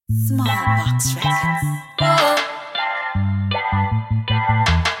Small Box Records.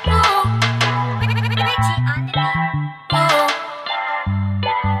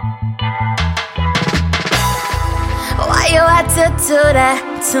 Why you had to do that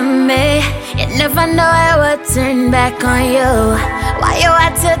to me? You never know I would turn back on you. Why you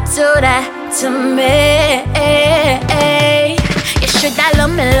had to do that to me? You should have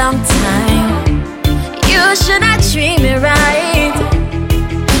loved me long time. You should have treated me right.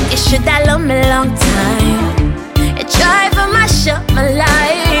 You should have loved me long time. You tried for my shot, my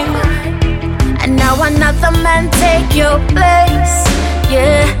life. And now another man take your place.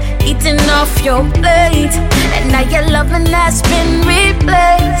 Yeah, eating off your plate. And now your loving has been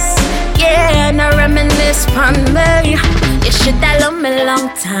replaced. Yeah, and I reminisce upon me. You should have loved me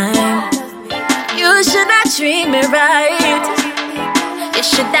long time. You should have treated me right. You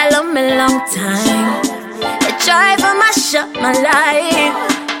should have loved me long time. You tried for my shot, my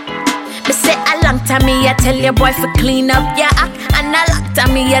life. Me say a long time, me I tell your boy for clean up your act. And a long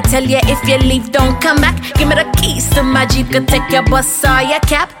time, me I tell you if you leave, don't come back. Give me the keys to my Jeep, could take your bus or your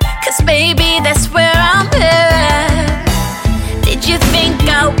cab. Cause baby, that's where I'm at. Did you think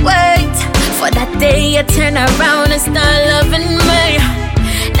I'd wait for that day you turn around and start loving me?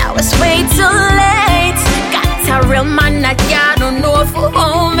 Now it's way too late. Got a real man that y'all don't know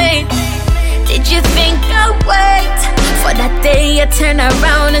for me. Did you think I'd wait for that day you turn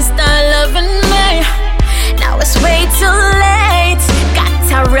around and start loving me? Now it's way too late. Got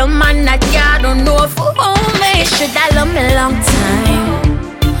a real man that y'all don't know for me. You should have loved me long time.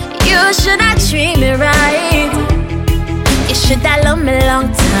 You should have treated me right. You should have loved me long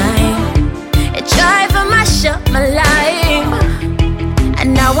time. You tried for my shot, my life.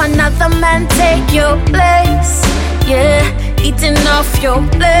 And now another man take your place. Yeah, eating off your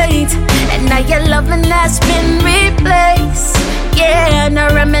plate. And now your loving has been replaced. Yeah, and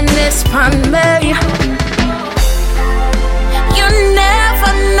I reminisce upon me. You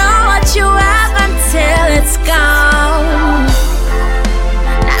never know what you have until it's gone.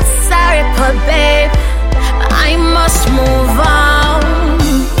 Not sorry, but babe, I must move on.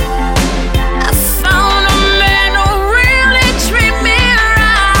 I found a man who really treat me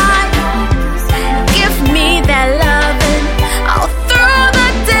right. Give me that loving all through the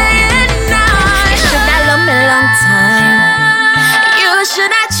day and night. You should have loved me long time. You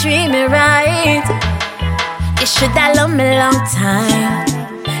should have treated me right. You should have loved me long time.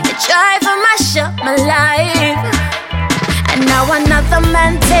 You tried for my shot, my life. And now another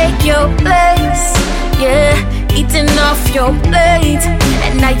man take your place. Yeah, eating off your plate.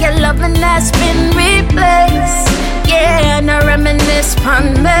 And now your loving has been replaced. Yeah, and I reminisce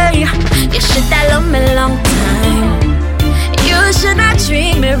upon me. You should have loved me long time. You should have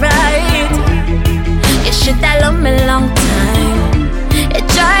treated me right. You should have loved me long time. You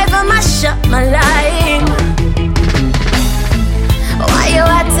tried for my shot, my life. Why you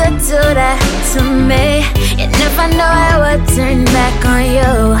had to do that to me? You never know I would turn back on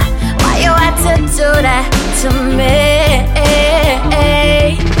you. Why you had to do that to me?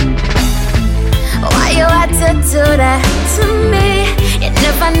 Why you had to do that to me? You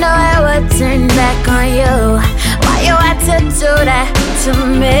never know I would turn back on you. Why you had to do that to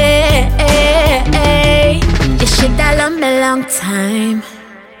me? You should have loved me long time.